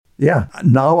Yeah,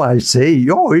 now I say,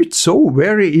 it's so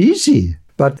very easy.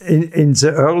 But in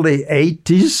the early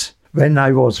 80s, when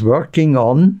I was working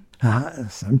on,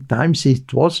 sometimes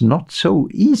it was not so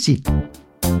easy.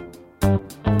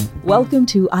 Welcome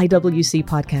to IWC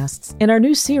Podcasts. In our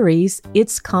new series,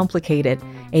 It's Complicated,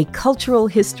 a cultural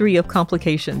history of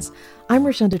complications. I'm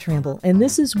Rashonda Tramble, and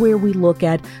this is where we look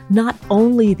at not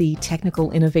only the technical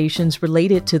innovations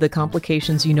related to the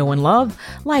complications you know and love,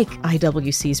 like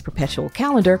IWC's perpetual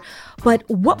calendar, but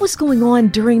what was going on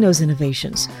during those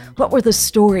innovations? What were the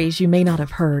stories you may not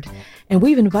have heard? And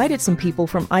we've invited some people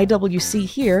from IWC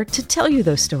here to tell you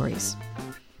those stories.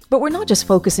 But we're not just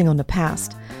focusing on the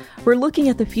past. We're looking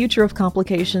at the future of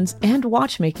complications and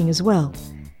watchmaking as well.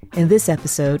 In this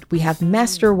episode, we have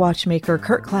master watchmaker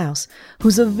Kurt Klaus,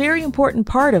 who's a very important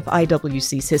part of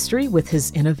IWC's history with his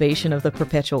innovation of the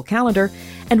perpetual calendar,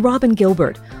 and Robin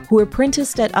Gilbert, who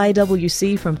apprenticed at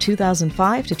IWC from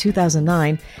 2005 to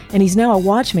 2009, and he's now a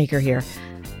watchmaker here.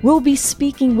 We'll be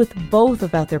speaking with both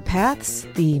about their paths,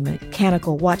 the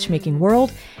mechanical watchmaking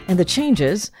world, and the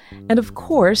changes, and of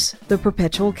course, the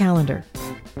perpetual calendar.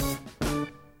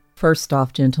 First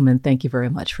off, gentlemen, thank you very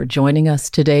much for joining us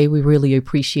today. We really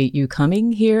appreciate you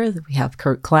coming here. We have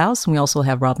Kurt Klaus, and we also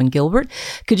have Robin Gilbert.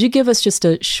 Could you give us just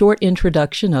a short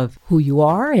introduction of who you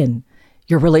are and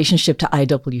your relationship to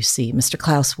IWC? Mr.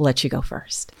 Klaus, we'll let you go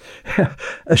first.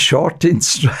 A short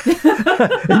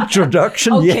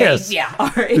introduction, okay, yes. Yeah,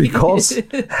 all right. Because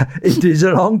it is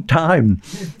a long time.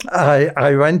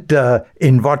 I went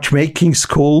in watchmaking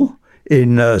school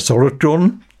in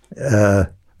Solothurn,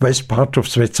 west part of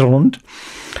Switzerland.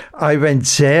 I went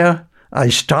there. I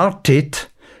started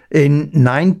in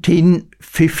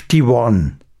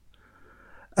 1951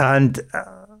 and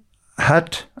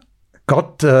had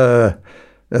got the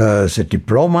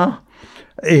diploma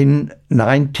in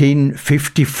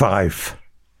 1955.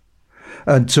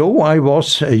 And so I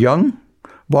was a young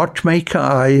watchmaker.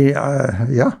 I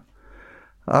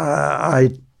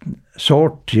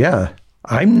thought,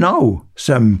 I'm now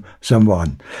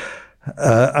someone.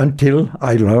 Until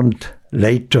I learned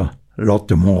later a lot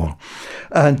more.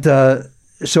 And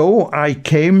so I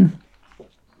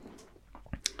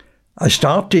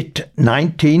started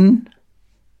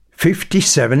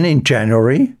 1957 in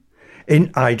January in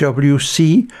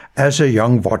IWC as a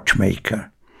young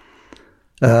watchmaker.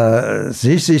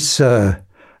 This is the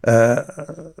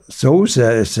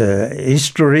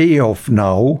history of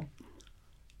now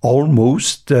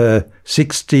almost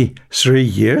 63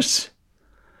 years.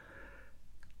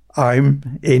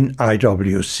 I'm in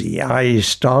IWC. I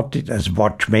started as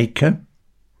watchmaker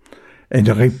in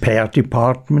the repair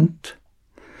department.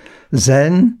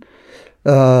 Then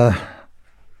our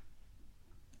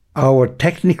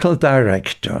technical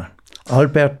director,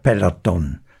 Albert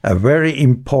Pellaton, a very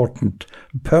important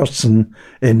person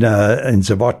in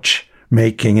the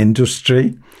watchmaking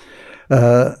industry,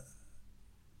 I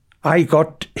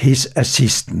got his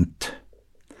assistant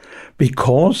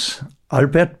because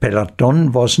Albert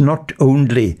Pellaton was not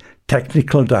only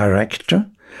technical director,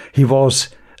 he was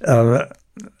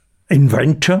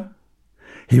inventor,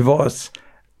 he was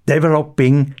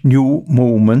developing new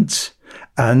movements,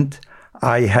 and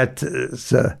I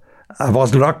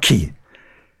was lucky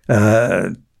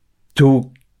to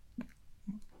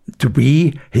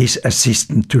be his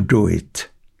assistant to do it.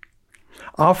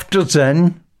 After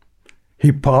then,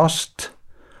 he passed,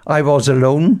 I was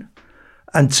alone,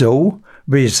 and so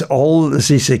with all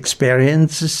these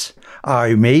experiences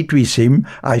I made with him,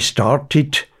 I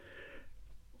started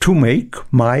to make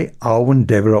my own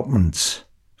developments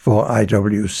for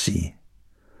IWC.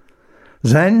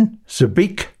 Then the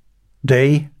big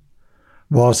day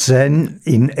was then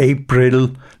in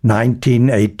April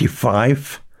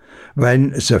 1985, when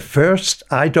the first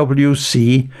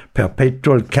IWC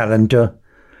perpetual calendar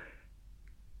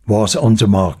was on the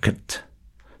market.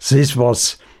 This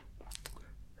was,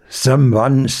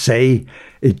 someone say,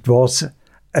 it was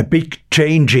a big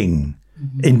changing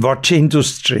in watch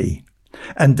industry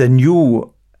and a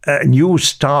new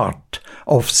start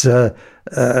of the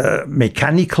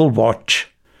mechanical watch.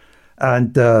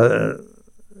 And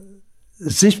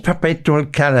this perpetual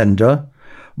calendar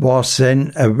was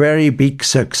then a very big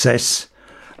success,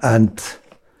 and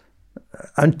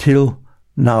until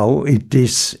now it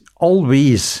is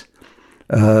always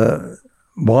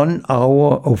one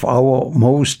of our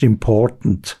most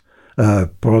important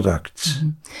products.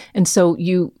 Mm-hmm. And so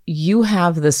you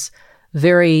have this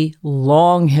very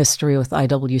long history with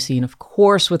IWC and of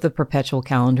course with the perpetual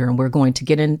calendar, and we're going to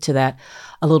get into that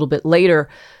a little bit later.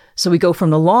 So we go from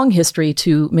the long history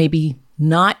to maybe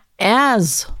not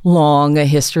as long a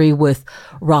history with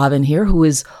Robin here, who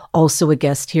is also a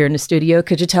guest here in the studio.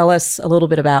 Could you tell us a little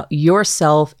bit about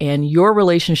yourself and your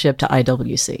relationship to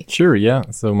IWC? Sure, yeah.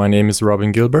 So my name is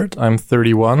Robin Gilbert. I'm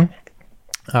 31.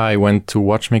 I went to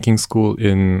watchmaking school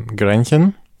in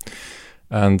Grenchen,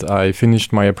 and I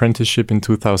finished my apprenticeship in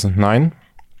 2009.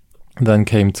 Then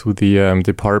came to the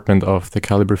department of the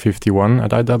Caliber 51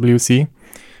 at IWC,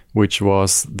 which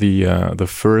was the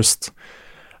first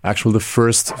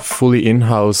fully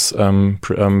in-house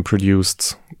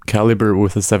produced caliber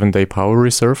with a 7-day power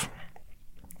reserve.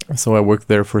 So I worked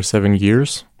there for 7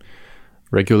 years,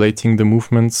 regulating the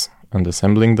movements and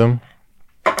assembling them.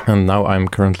 And now I'm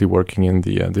currently working in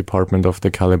the department of the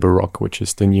Caliber Rock, which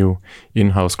is the new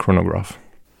in-house chronograph.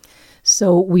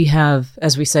 So we have,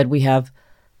 as we said, we have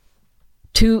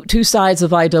two sides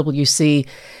of IWC.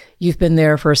 You've been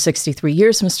there for 63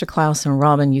 years, Mr. Klaus, and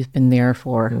Robin, you've been there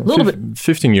for a little bit.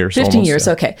 15 years. 15 almost, years,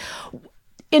 yeah. okay.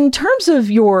 In terms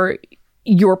of your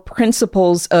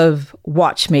principles of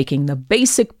watchmaking, the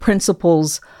basic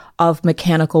principles of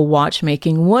mechanical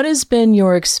watchmaking, what has been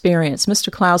your experience?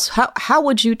 Mr. Klaus, how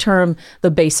would you term the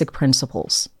basic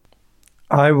principles?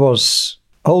 I was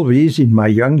always in my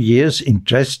young years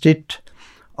interested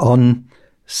on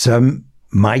some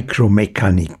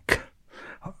micromechanic,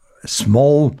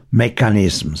 small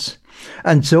mechanisms.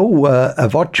 And so a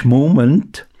watch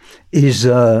movement is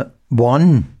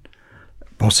one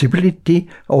possibility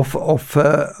of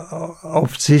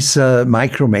this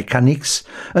micromechanics.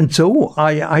 And so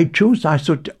I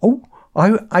thought,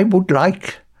 I would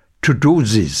like to do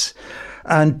this.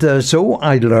 And so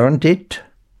I learned it.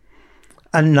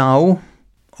 And now,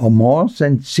 or more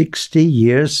than 60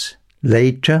 years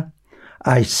later,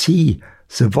 I see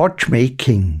the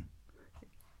watchmaking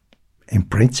in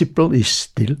principle is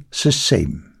still the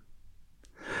same.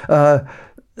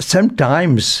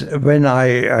 Sometimes when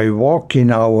I walk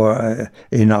in our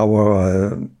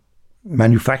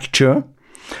manufacture,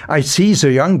 I see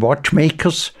the young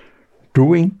watchmakers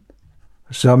doing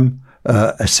some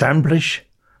assembly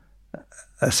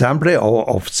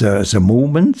of the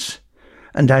movements,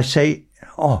 and I say,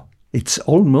 it's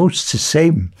almost the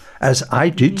same as I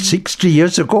did 60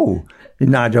 years ago in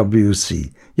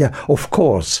IWC. Yeah, of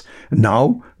course.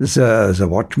 Now the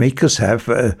watchmakers have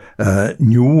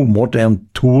new modern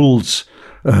tools,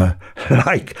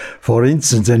 like, for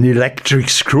instance, an electric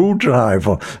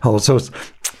screwdriver. Also,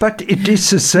 but it is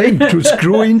the same to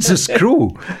screw in the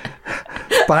screw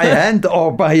by hand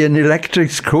or by an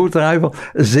electric screwdriver.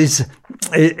 This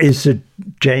is a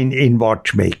change in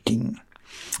watchmaking.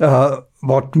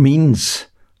 What means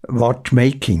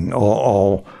watchmaking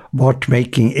or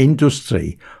watchmaking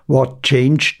industry? What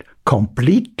changed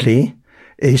completely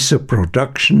is the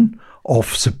production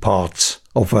of the parts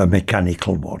of a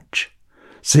mechanical watch.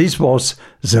 This was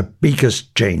the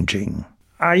biggest changing.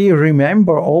 I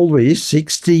remember always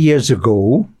 60 years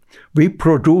ago, we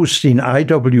produced in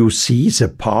IWC the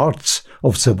parts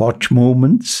of the watch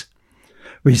movements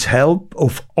with help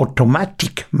of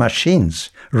automatic machines,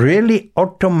 really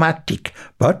automatic,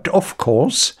 but of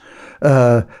course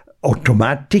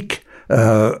automatic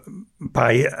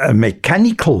by a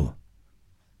mechanical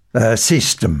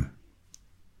system.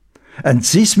 And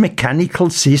this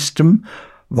mechanical system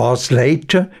was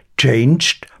later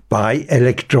changed by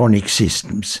electronic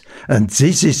systems. And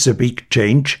this is a big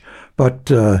change,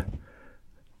 but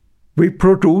we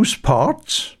produce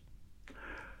parts,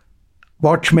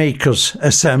 watchmakers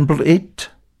assemble it,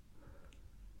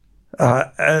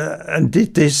 and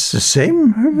it is the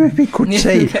same, we could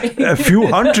say, a few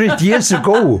hundred years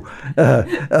ago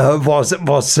was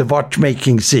the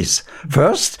watchmaking this.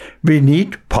 First, we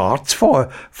need parts for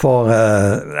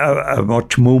a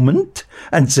watch movement,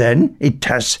 and then it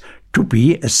has to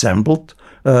be assembled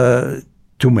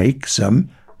to make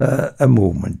a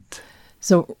movement.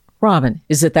 So, Robin,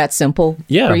 is it that simple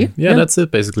for you? Yeah, that's it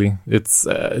basically. It's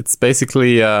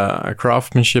basically a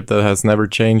craftsmanship that has never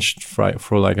changed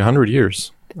for like 100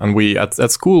 years. And we at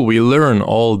school we learn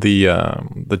all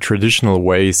the traditional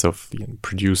ways of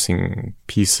producing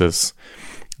pieces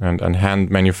and hand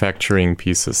manufacturing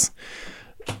pieces.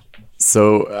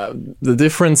 So the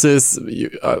difference is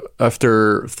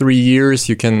after 3 years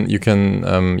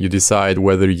you decide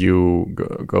whether you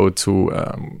go to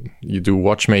you do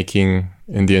watchmaking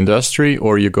in the industry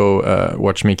or you go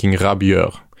watchmaking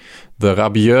rabieur. The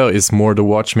rabieur is more the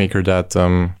watchmaker that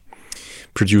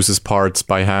produces parts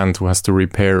by hand, who has to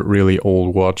repair really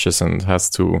old watches and has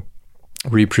to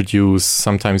reproduce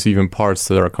sometimes even parts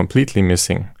that are completely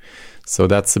missing. So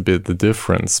that's a bit the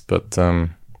difference, but.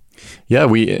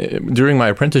 We during my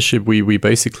apprenticeship we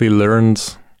basically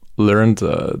learned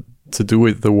to do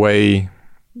it the way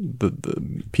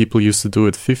the people used to do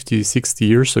it 50, 60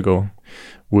 years ago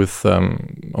with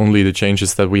only the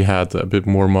changes that we had, a bit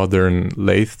more modern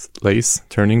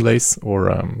turning lathe,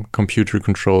 or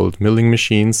computer-controlled milling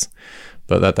machines.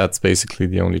 But that's basically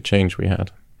the only change we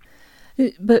had.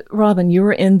 But Robin, you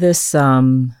were in this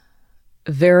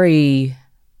very,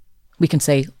 we can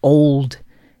say, old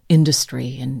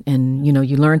industry, and you know,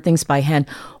 you learn things by hand.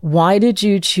 Why did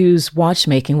you choose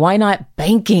watchmaking? Why not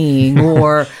banking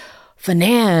or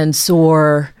finance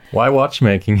or... Why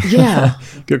watchmaking? Yeah.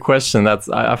 Good question.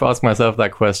 I've asked myself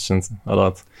that question a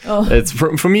lot. Oh. It's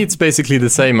for me, it's basically the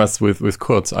same as with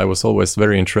Kurt. I was always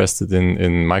very interested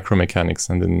in micromechanics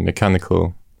and in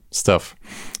mechanical stuff.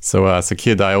 So as a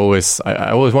kid, I always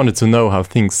wanted to know how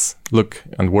things look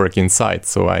and work inside.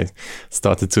 So I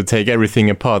started to take everything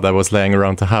apart that was laying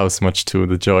around the house, much to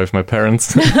the joy of my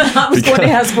parents. I was going to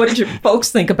ask, what did your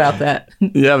folks think about that?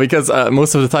 Yeah, because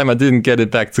most of the time I didn't get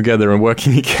it back together and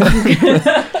working again.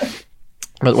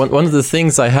 But one of the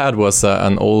things I had was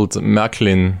an old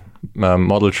Märklin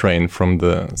model train from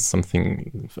the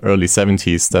something early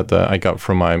 70s that I got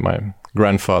from my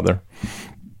grandfather.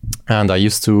 And I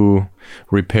used to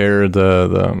repair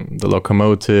the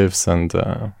locomotives and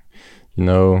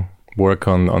work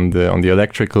on the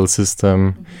electrical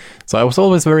system. Mm-hmm. So I was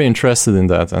always very interested in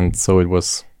that, and so it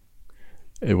was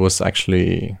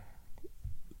actually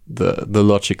the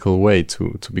logical way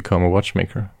to become a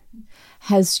watchmaker.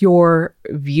 Has your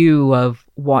view of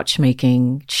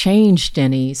watchmaking changed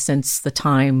any since the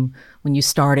time when you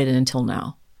started until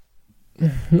now?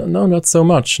 No, not so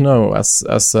much. No, as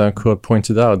Kurt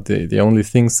pointed out, the only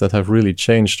things that have really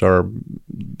changed are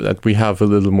that we have a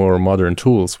little more modern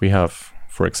tools. We have,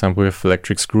 for example,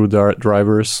 electric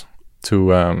screwdrivers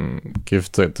to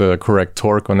give the correct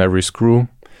torque on every screw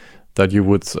that you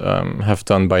would have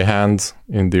done by hand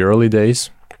in the early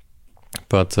days.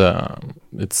 But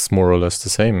it's more or less the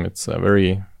same. It's a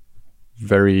very,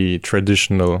 very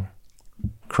traditional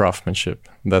craftsmanship.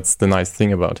 That's the nice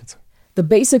thing about it. The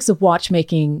basics of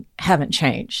watchmaking haven't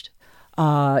changed.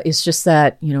 It's just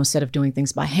that, instead of doing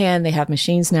things by hand, they have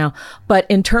machines now. But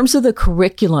in terms of the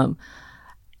curriculum,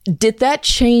 did that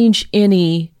change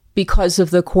any because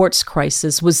of the quartz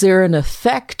crisis? Was there an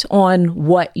effect on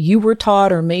what you were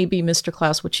taught, or maybe, Mr.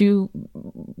 Klaus, what you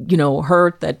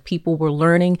heard that people were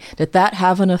learning? Did that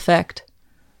have an effect?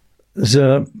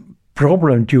 The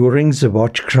problem during the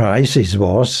watch crisis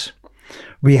was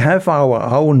we have our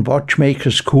own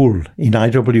watchmaker school in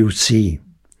IWC,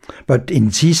 but in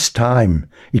this time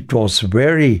it was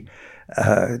very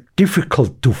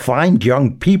difficult to find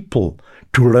young people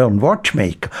to learn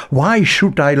watchmaker. Why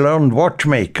should I learn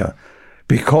watchmaker?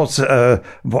 Because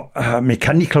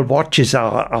mechanical watches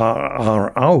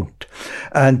are out.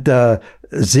 And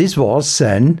this was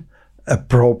then a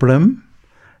problem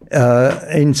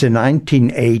in the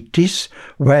 1980s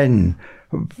when,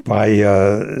 by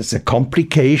the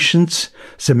complications,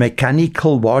 the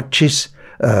mechanical watches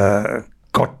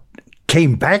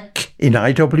came back in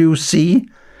IWC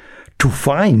to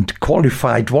find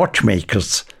qualified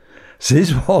watchmakers.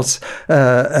 This was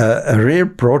a real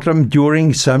problem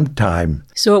during some time.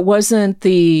 So it wasn't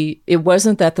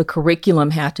that the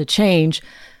curriculum had to change.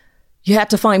 You had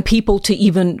to find people to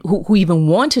who even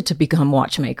wanted to become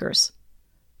watchmakers.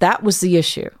 That was the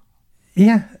issue.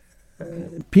 Yeah,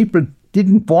 people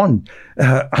didn't want.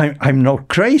 I'm not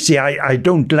crazy. I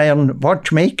don't learn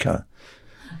watchmaker.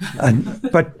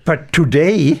 But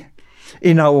today,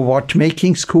 in our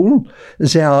watchmaking school,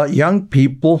 there are young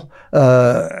people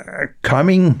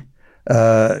coming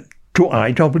to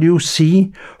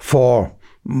IWC for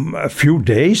a few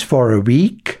days, for a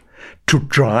week, to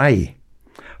try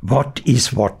what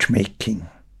is watchmaking,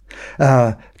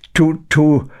 to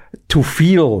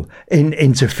feel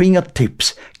in the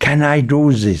fingertips, can I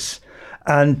do this?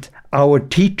 And our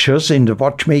teachers in the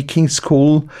watchmaking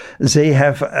school, they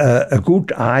have a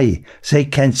good eye. They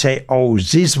can say, oh,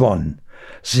 this one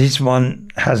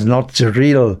has not the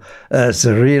real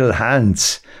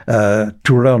hands to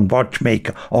learn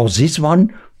watchmaker. Or this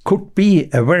one could be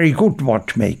a very good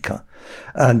watchmaker.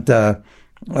 And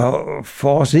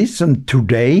for this, and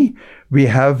today we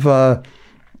have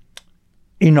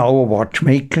in our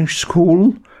watchmaking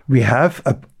school, we have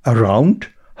around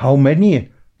how many?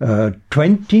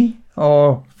 20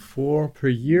 or 4 per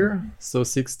year, so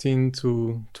 16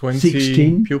 to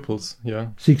 20 pupils. Yeah,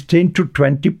 16 to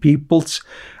 20 pupils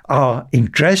are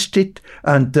interested,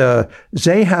 and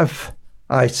they have,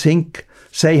 I think,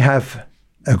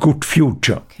 a good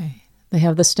future. Okay, they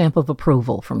have the stamp of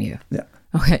approval from you. Yeah.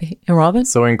 Okay, and Robin?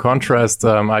 So in contrast,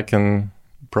 I can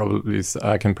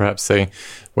I can perhaps say,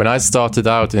 when I started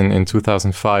out in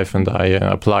 2005 and I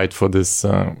applied for this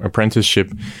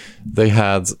apprenticeship, they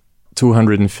had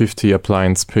 250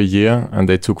 appliances per year and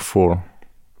they took 4.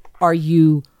 Are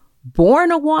you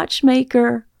born a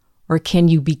watchmaker or can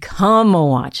you become a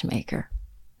watchmaker?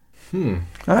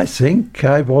 I think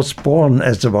I was born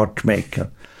as a watchmaker.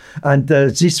 And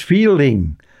this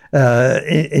feeling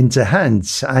in the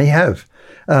hands I have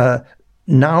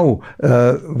now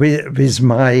with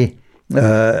my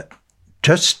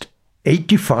just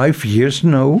 85 years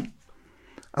now,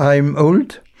 I'm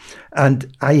old,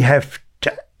 and I have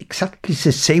exactly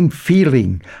the same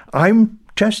feeling. I'm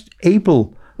just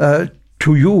able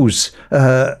to use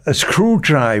a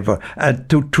screwdriver and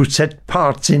to set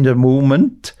parts in the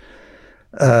movement.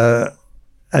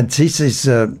 And this is,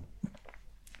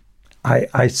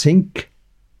 I think,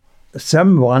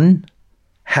 someone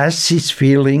has this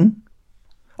feeling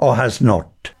or has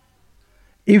not.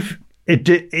 If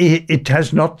it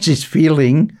has not this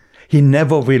feeling, he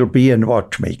never will be a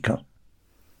watchmaker.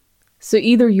 So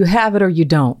either you have it or you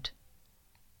don't.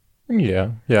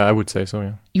 Yeah, I would say so,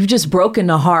 yeah. You've just broken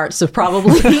the hearts of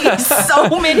probably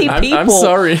so many people. I'm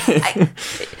sorry.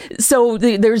 So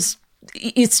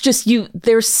it's just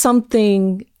there's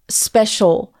something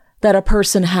special that a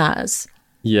person has.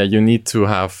 Yeah, you need to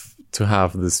have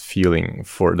this feeling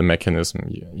for the mechanism,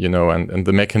 you know, and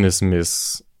the mechanism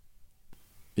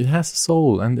it has a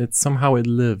soul and it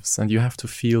lives, and you have to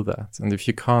feel that. And if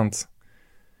you can't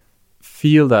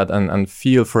feel that and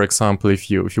feel, for example, if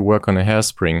you work on a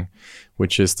hairspring,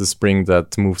 which is the spring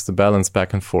that moves the balance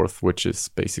back and forth, which is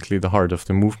basically the heart of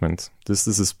the movement. This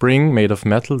is a spring made of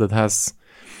metal that has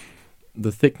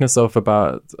the thickness of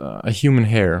about a human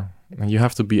hair, and you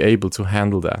have to be able to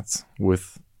handle that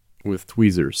with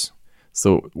tweezers.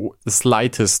 So the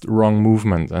slightest wrong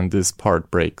movement and this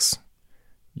part breaks.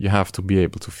 You have to be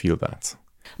able to feel that.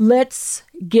 Let's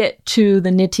get to the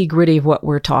nitty-gritty of what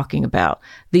we're talking about,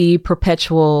 the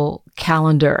perpetual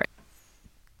calendar.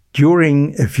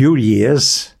 During a few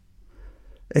years,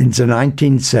 in the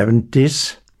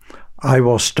 1970s, I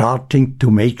was starting to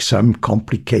make some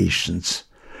complications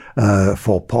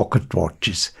for pocket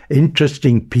watches.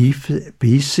 Interesting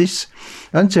pieces,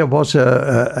 and there was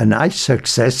a nice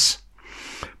success.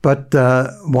 But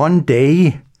one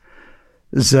day,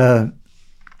 the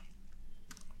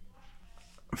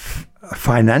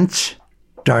finance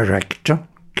director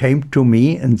came to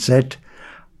me and said,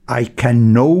 I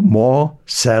can no more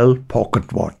sell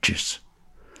pocket watches.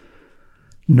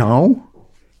 Now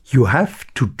you have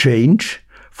to change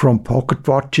from pocket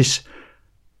watches.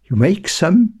 You make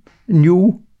some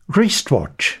new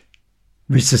wristwatch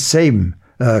with the same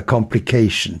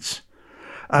complications.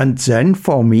 And then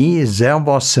for me, there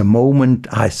was a moment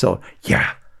I thought,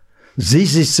 yeah,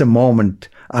 this is the moment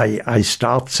I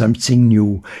start something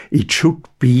new. It should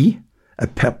be a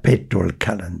perpetual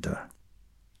calendar.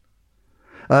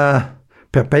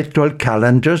 Perpetual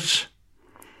calendars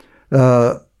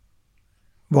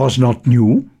was not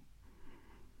new,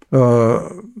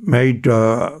 made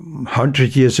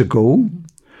 100 years ago.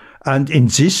 And in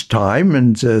this time,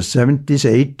 in the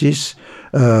 70s, 80s,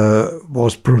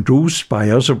 was produced by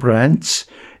other brands,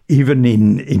 even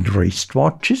in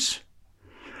wristwatches.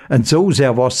 And so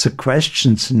there was the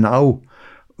questions now,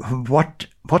 what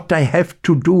I have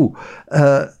to do.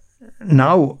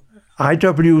 Now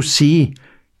IWC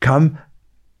come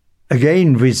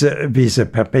again with a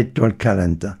perpetual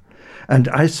calendar. And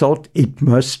I thought it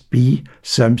must be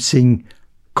something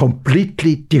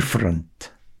completely different.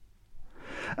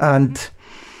 And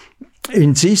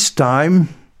in this time,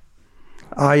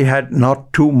 I had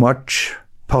not too much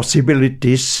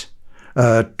possibilities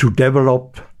to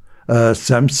develop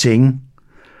something.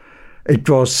 It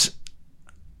was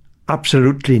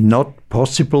absolutely not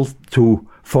possible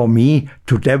for me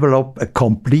to develop a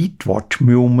complete watch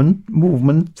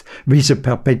movement with a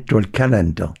perpetual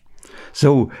calendar.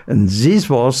 So, and this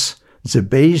was the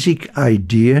basic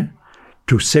idea,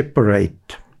 to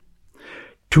separate,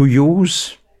 to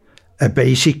use a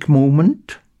basic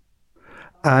movement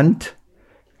and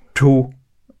to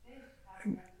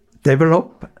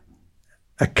develop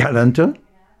a calendar,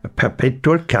 a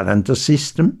perpetual calendar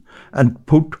system, and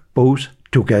put both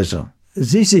together.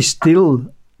 This is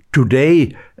still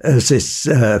today this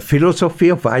philosophy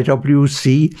of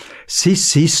IWC, this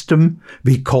system,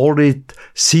 we call it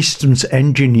systems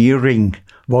engineering,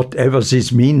 whatever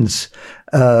this means.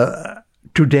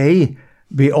 Today,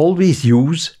 we always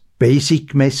use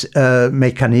basic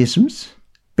mechanisms,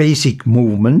 basic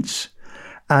movements,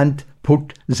 and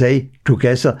put they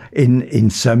together in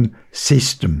some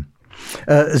system.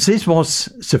 This was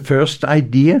the first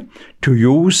idea, to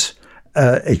use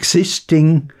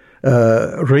existing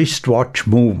wristwatch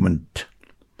movement.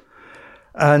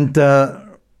 And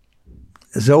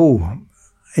so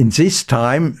in this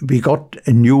time, we got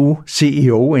a new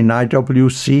CEO in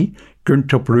IWC,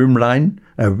 Günther Blümlein,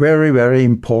 a very, very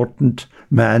important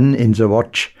man in the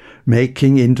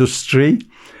watchmaking industry.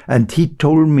 And he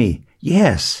told me,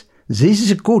 yes, this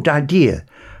is a good idea,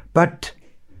 but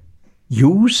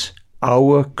use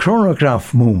our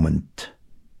chronograph movement,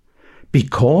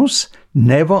 because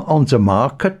never on the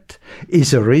market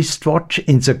is a wristwatch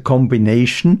in the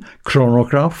combination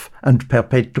chronograph and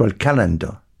perpetual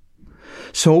calendar.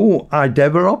 So I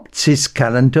developed this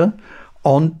calendar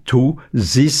onto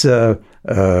this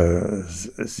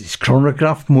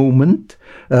chronograph movement.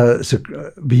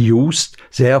 We used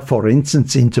there, for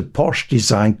instance, in the Porsche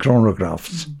design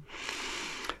chronographs.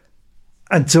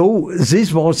 And so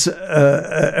this was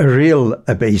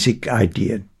a basic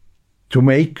idea, to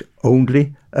make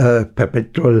only a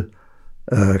perpetual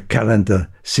calendar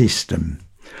system.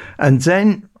 And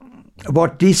then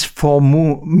what is for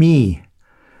me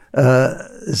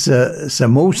the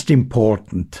most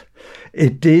important,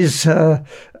 it is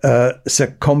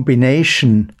the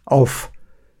combination of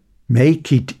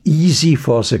make it easy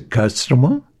for the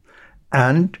customer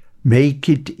and make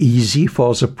it easy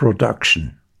for the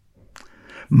production.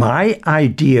 My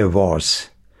idea was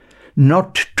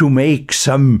not to make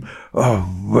some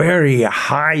very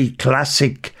high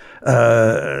classic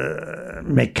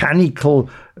mechanical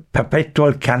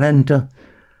perpetual calendar.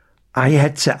 I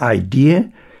had the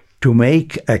idea to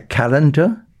make a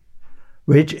calendar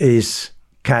which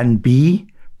can be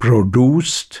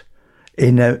produced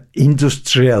in an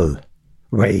industrial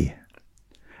way.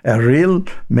 A real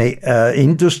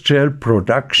industrial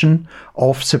production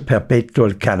of the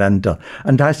perpetual calendar.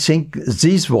 And I think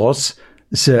this was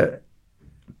the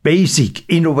basic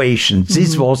innovation.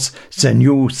 This was the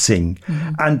new thing.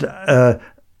 And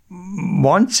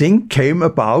one thing came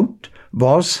about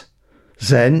was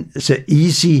then the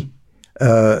easy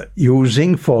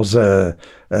using for the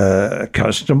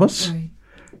customers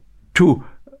to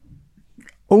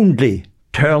only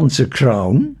turn the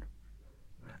crown,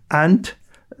 and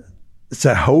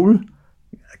the whole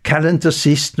calendar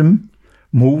system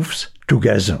moves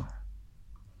together.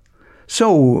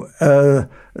 So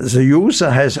the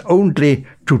user has only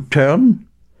to turn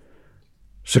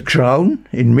the crown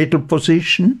in middle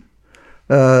position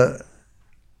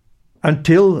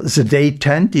until the date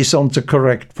hand is on the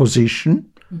correct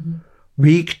position.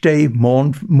 Weekday,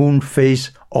 moon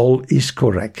phase, all is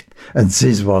correct. And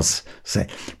this was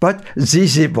said. But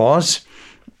this was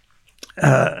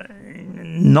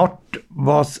not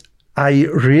what I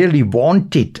really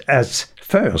wanted as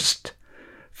first.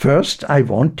 First, I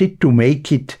wanted to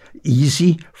make it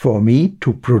easy for me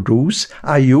to produce.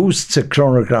 I used the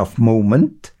chronograph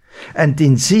movement. And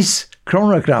in this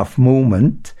chronograph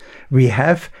movement, we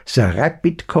have the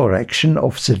rapid correction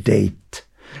of the date.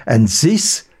 And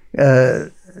this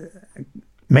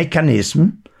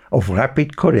mechanism of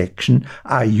rapid correction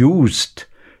are used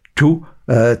to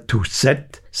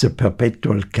set the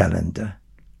perpetual calendar.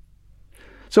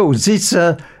 So this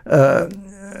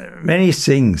many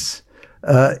things,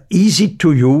 easy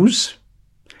to use,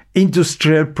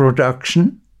 industrial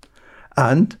production,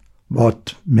 and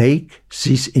what make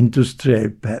this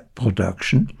industrial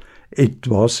production, it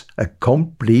was a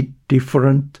complete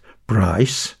different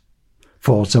price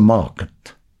for the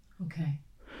market. Okay.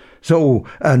 So,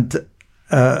 and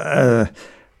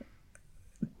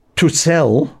to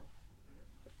sell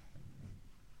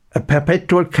a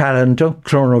perpetual calendar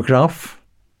chronograph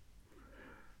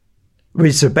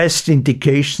with the best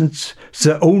indications,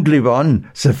 the only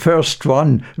one, the first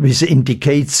one, which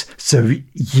indicates the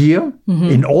year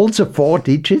in all the 4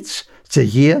 digits, the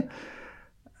year,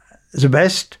 the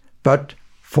best, but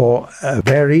for a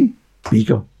very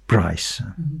bigger price.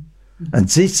 And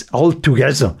this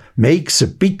altogether makes a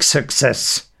big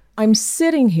success. I'm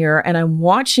sitting here and I'm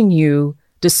watching you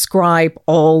describe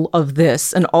all of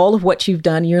this and all of what you've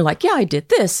done. You're like, yeah, I did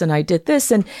this and I did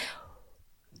this. And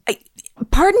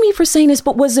pardon me for saying this,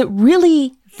 but was it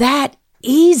really that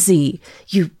easy?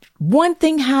 One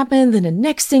thing happened, then the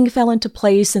next thing fell into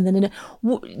place, and then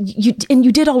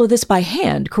you did all of this by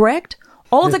hand, correct?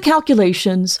 All of the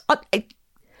calculations.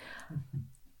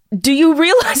 Do you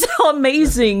realize how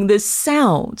amazing this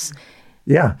sounds?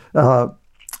 Yeah.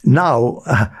 Now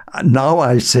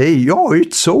I say,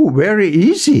 it's so very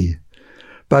easy.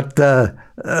 But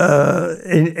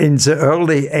in the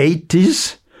early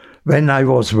 80s, when I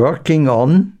was working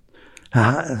on,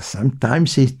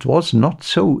 sometimes it was not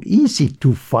so easy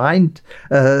to find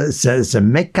the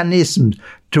mechanism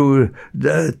to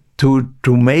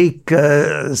to make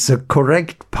the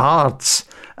correct parts,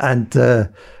 and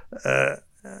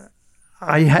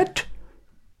I had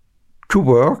to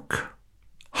work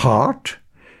hard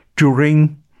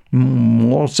during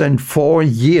more than 4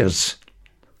 years.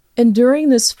 And during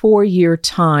this 4-year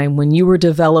time when you were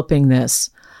developing this,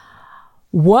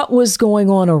 what was going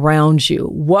on around you?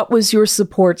 What was your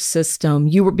support system?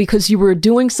 Because you were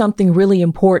doing something really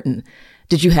important.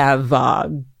 Did you have, I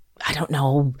don't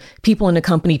know, people in the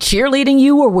company cheerleading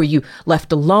you, or were you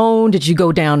left alone? Did you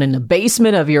go down in the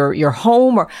basement of your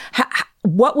home? Or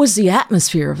what was the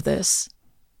atmosphere of this?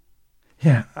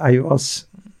 Yeah, I was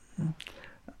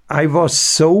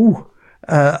so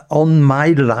on my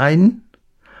line.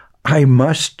 I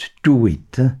must do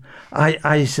it.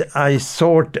 I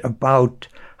thought about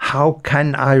how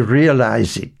can I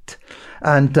realize it,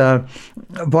 and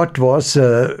what was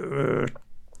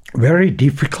very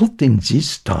difficult in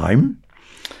this time.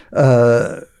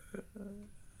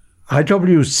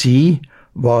 IWC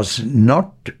was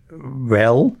not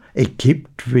well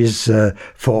equipped with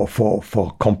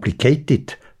for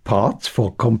complicated parts,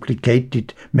 for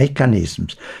complicated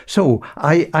mechanisms. So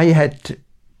I had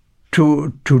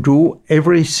to do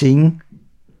everything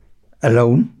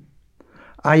alone.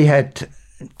 I had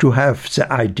to have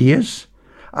the ideas.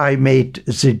 I made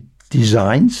the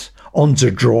designs on the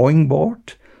drawing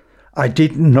board. I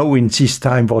didn't know in this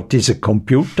time what is a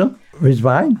computer with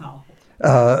mine.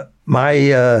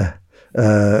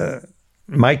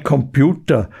 My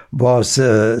computer was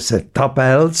the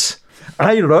tabels.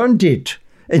 I learned it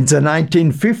in the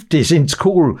 1950s in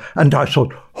school, and I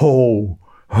thought, for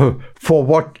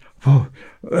what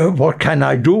can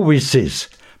I do with this?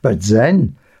 But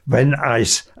then, when I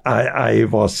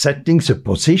was setting the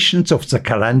positions of the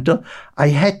calendar, I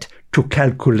had to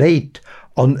calculate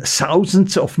on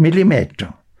thousands of millimeters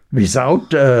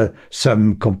without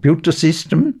some computer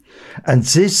system. And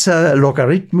this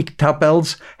logarithmic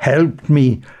tables helped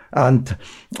me. And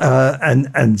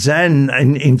then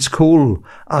in school,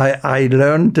 I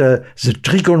learned the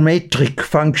trigonometric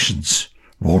functions.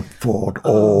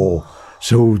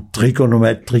 So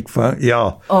trigonometric functions,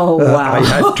 yeah. Oh, wow. I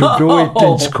had to do it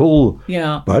in school.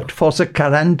 Yeah. But for the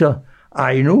calendar,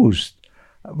 I knew.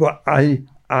 I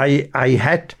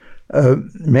had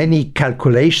many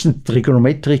calculations,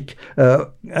 trigonometric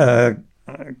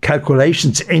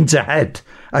calculations in the head.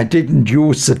 I didn't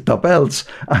use the tabels.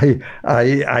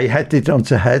 I had it on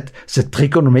the head, the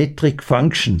trigonometric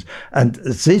functions. And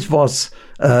this was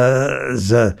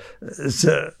the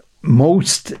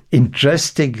most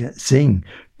interesting thing.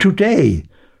 Today,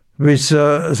 with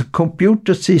the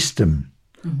computer system,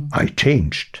 I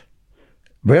changed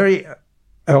very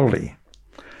early.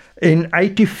 In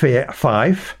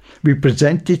 1985, we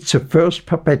presented the first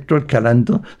perpetual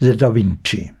calendar, the Da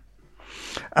Vinci.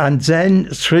 And then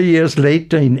 3 years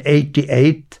later, in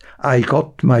 1988, I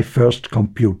got my first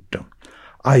computer.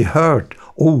 I heard,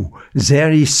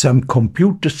 there is some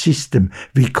computer system.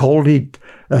 We call it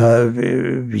CAD.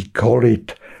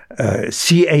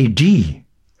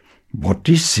 What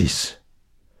is this?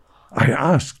 I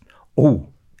asked,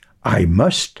 I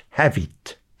must have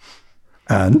it.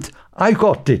 And I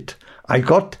got it. I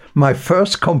got my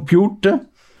first computer,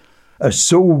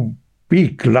 so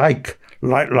big, like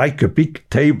a big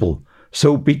table,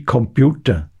 so big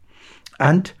computer.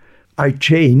 And I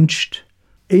changed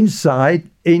inside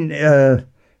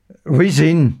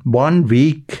within 1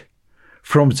 week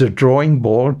from the drawing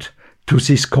board to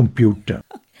this computer.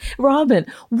 Robin,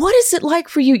 what is it like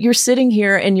for you? You're sitting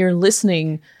here and you're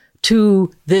listening to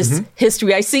this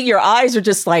history. I see your eyes are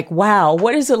just like, wow.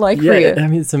 What is it like for you? I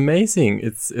mean, it's amazing.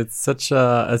 It's such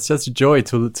a joy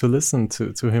to listen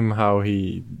to him, how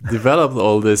he developed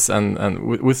all this and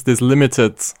with this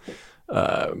limited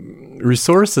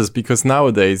resources, because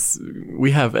nowadays we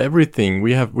have everything.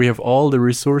 We have all the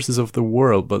resources of the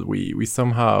world, but we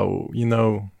somehow,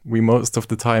 we most of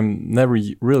the time never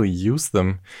really use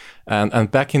them.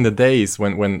 And back in the days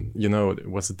when it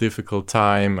was a difficult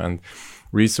time and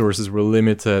resources were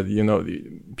limited,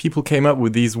 people came up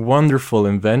with these wonderful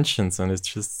inventions, and it's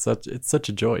such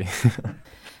a joy.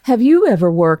 Have you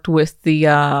ever worked with the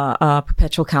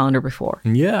perpetual calendar before?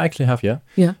 Yeah, I actually have, yeah.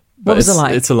 Yeah. What was it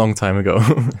like? It's a long time ago.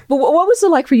 But what was it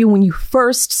like for you when you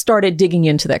first started digging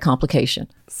into that complication?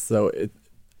 So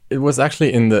it was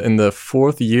actually in the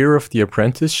 4th year of the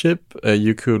apprenticeship.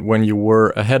 You could, when you were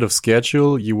ahead of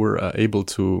schedule, you were able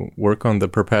to work on the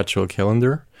perpetual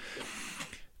calendar.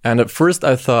 And at first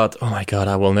I thought, oh my God,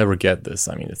 I will never get this.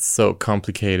 I mean, it's so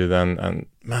complicated and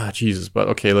Jesus, but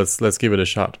okay, let's give it a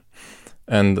shot.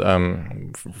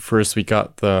 And first we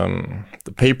got the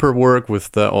paperwork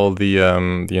with all the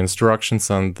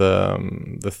instructions and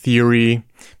the theory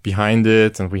behind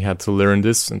it, and we had to learn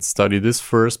this and study this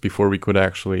first before we could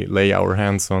actually lay our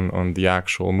hands on the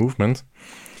actual movement.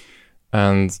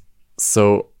 And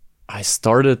so I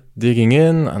started digging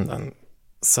in, and then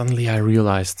suddenly I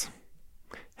realized,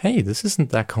 hey, this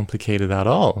isn't that complicated at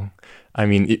all. I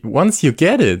mean, once you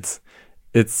get it,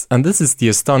 and this is the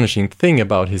astonishing thing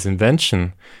about his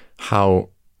invention, how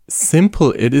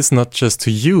simple it is not just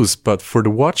to use, but for the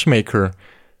watchmaker,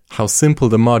 how simple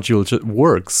the module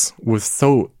works with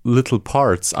so little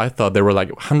parts. I thought there were like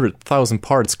 100,000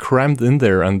 parts crammed in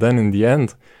there, and then in the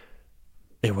end,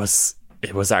 it was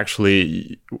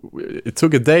actually, it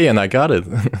took a day and I got it.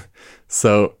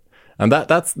 So, and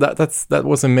that's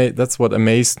what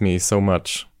amazed me so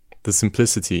much, the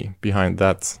simplicity behind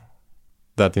that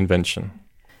invention.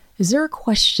 Is there a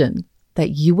question that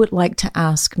you would like to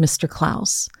ask Mr.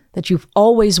 Klaus that you've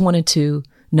always wanted to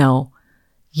know?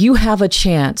 You have a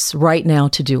chance right now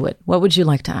to do it. What would you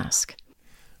like to ask?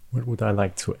 What would I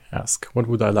like to ask? What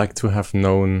would I like to have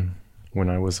known when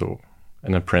I was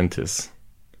an apprentice?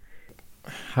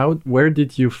 Where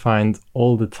did you find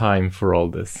all the time for all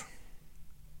this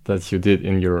that you did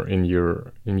in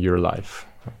your life?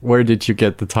 Where did you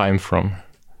get the time from?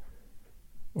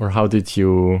 Or how did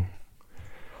you?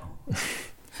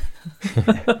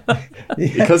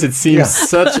 Because it seems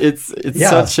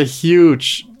such a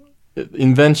huge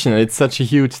invention. It's such a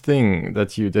huge thing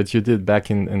that you did back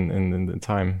in the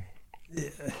time.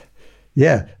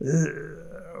 Yeah,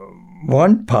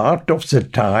 one part of the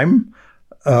time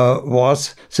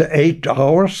was the 8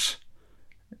 hours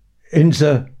in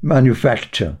the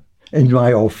manufacture in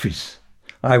my office.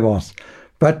 I was,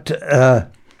 but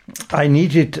I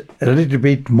needed a little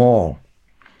bit more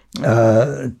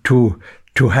to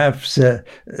have the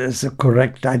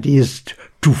correct ideas,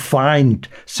 to find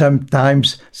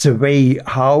sometimes the way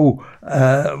how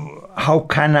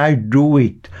can I do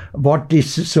it, what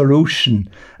is the solution,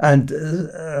 and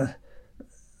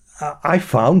I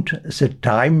found the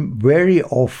time very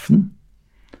often,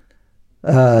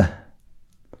 and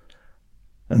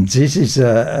this is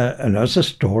another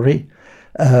story,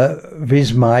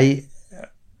 with my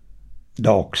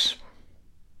dogs,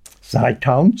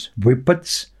 Sighthounds,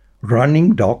 Whippets,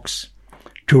 running dogs,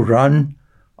 to run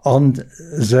on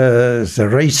the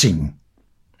racing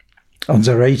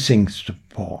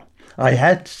sport. I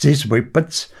had these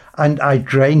Whippets and I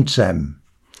trained them.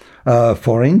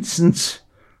 For instance,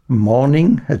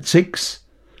 morning at 6,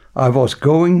 I was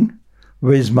going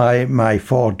with my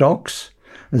 4 dogs.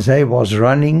 They was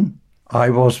running, I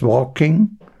was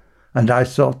walking, and I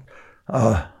thought,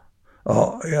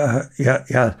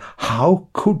 how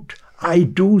could I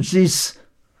do this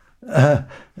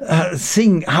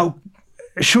thing? How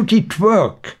should it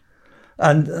work?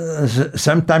 And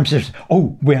sometimes,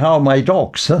 where are my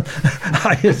dogs?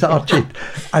 I thought it.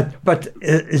 But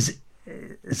this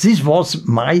was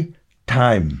my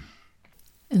time.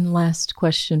 And last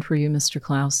question for you, Mr.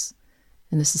 Klaus,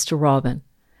 and this is to Robin.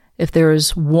 If there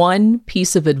is one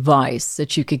piece of advice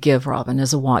that you could give Robin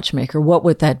as a watchmaker, what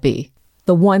would that be?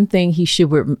 The one thing he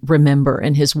should remember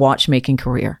in his watchmaking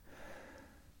career?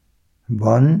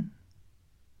 One?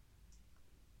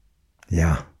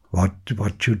 Yeah, what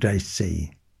should I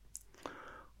say?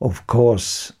 Of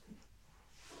course,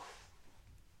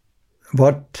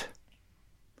 what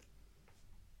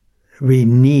we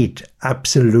need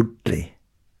absolutely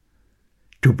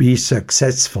to be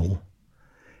successful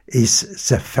is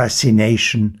the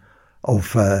fascination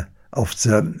of the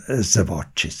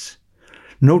watches.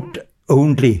 Not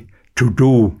only to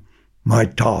do my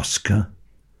task,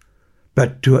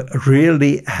 but to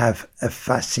really have a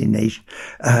fascination,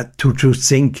 to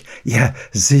think,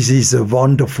 this is a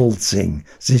wonderful thing,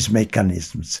 these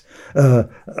mechanisms. It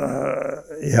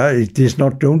is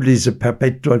not only the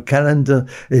perpetual calendar,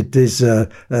 it is, there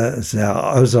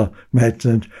are other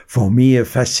methods. For me, a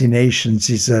fascination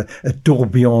is a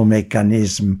tourbillon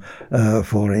mechanism,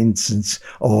 for instance,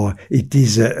 or it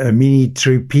is a mini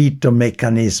repeater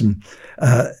mechanism.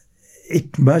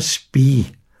 It must be...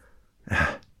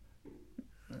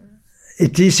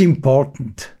 It is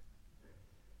important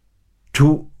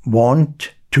to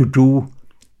want to do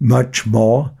much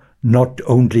more, not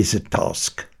only the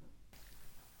task.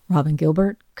 Robin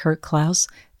Gilbert, Kurt Klaus,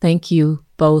 thank you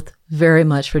both very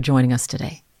much for joining us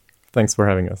today. Thanks for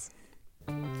having us.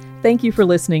 Thank you for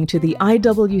listening to the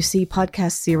IWC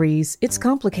podcast series, It's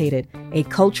Complicated, a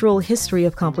cultural history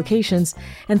of complications.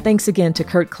 And thanks again to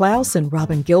Kurt Klaus and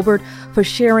Robin Gilbert for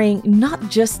sharing not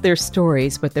just their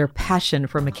stories, but their passion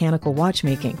for mechanical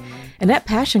watchmaking. And that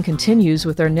passion continues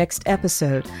with our next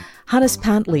episode. Hannes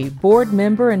Pantley, board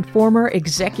member and former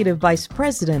executive vice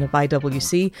president of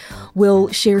IWC, will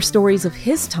share stories of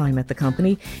his time at the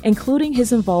company, including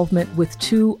his involvement with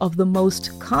two of the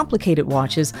most complicated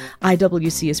watches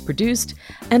IWC has produced,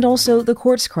 and also the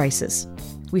quartz crisis.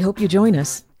 We hope you join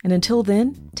us, and until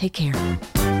then, take care.